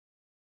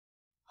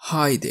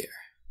Hi there.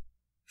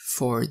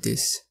 For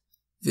this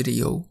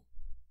video,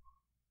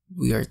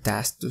 we are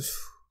tasked to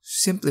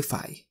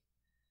simplify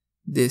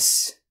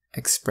this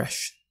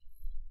expression.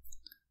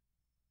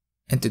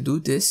 And to do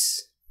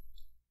this,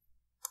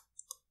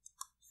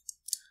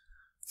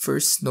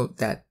 first note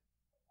that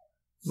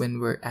when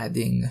we're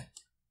adding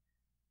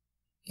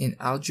in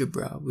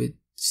algebra with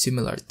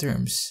similar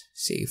terms,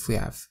 say if we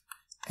have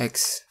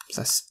x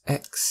plus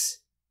x,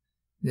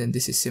 then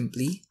this is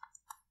simply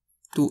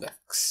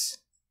 2x.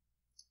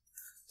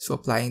 So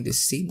applying the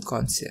same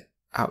concept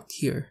out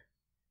here,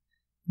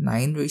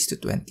 9 raised to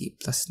 20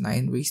 plus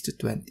 9 raised to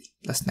 20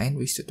 plus 9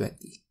 raised to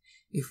 20.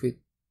 If we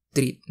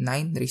treat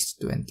 9 raised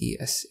to 20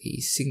 as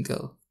a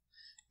single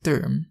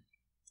term,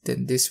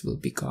 then this will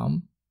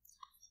become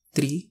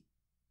 3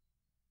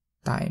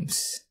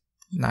 times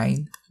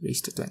 9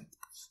 raised to 20.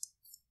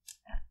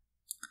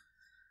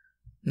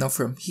 Now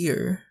from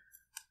here,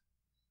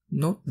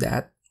 note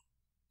that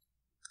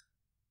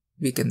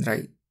we can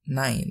write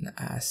 9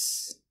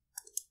 as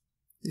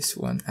this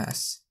one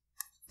as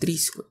 3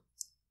 squared.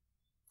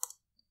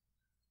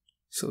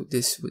 So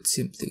this would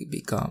simply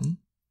become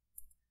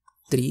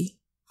 3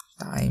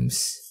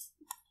 times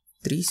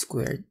 3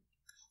 squared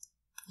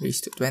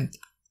raised to 20.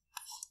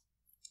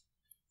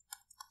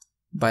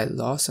 By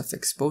laws of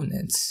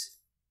exponents,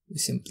 we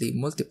simply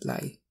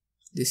multiply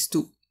these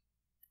two.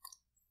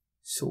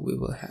 So we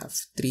will have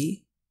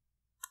 3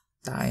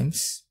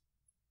 times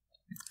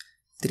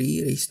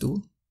 3 raised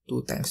to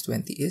 2 times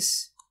 20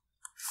 is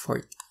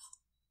 40.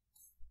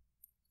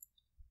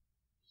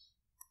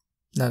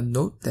 Now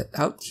note that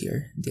out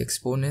here, the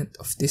exponent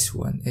of this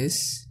one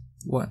is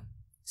 1.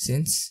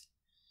 Since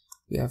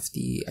we have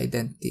the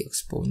identity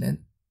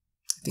exponent,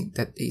 I think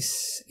that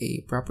is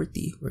a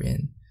property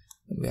wherein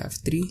when we have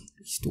 3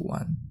 raised to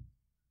 1,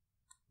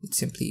 it's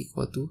simply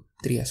equal to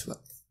 3 as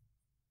well.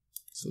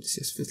 So let's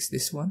just fix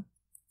this one.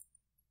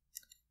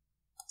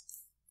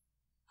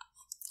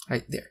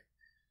 Right there.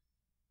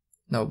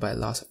 Now by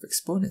laws of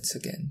exponents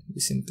again,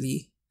 we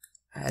simply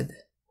add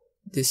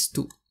this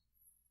 2.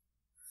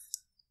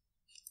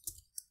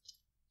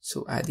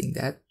 So adding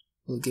that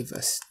will give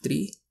us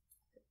 3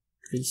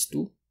 raised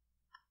to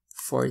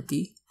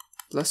 40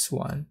 plus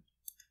 1,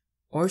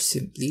 or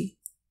simply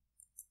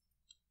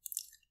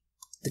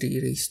 3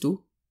 raised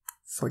to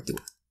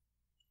 41.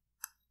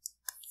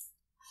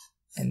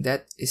 And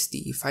that is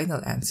the final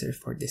answer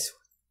for this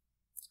one.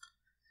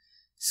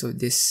 So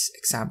this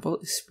example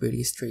is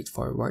pretty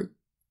straightforward,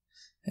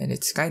 and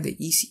it's kind of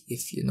easy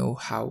if you know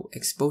how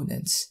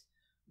exponents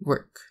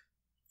work.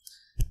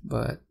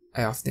 But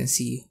I often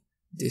see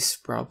this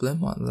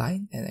problem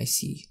online, and I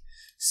see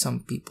some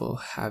people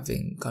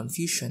having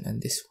confusion on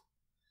this one.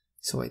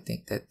 So I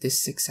think that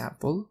this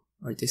example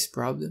or this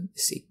problem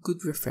is a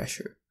good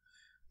refresher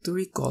to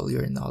recall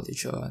your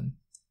knowledge on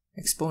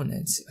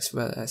exponents as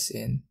well as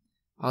in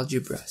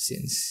algebra,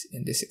 since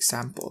in this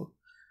example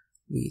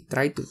we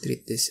try to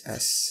treat this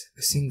as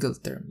a single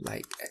term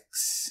like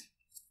x.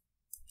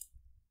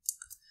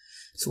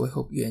 So I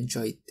hope you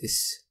enjoyed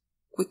this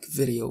quick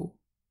video.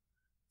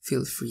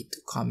 Feel free to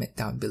comment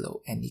down below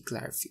any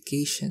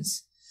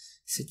clarifications,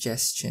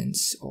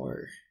 suggestions,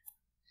 or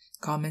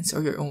comments,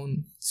 or your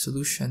own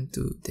solution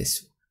to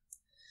this one.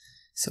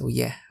 So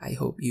yeah, I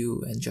hope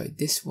you enjoyed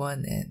this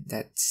one, and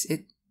that's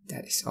it.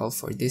 That is all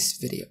for this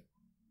video.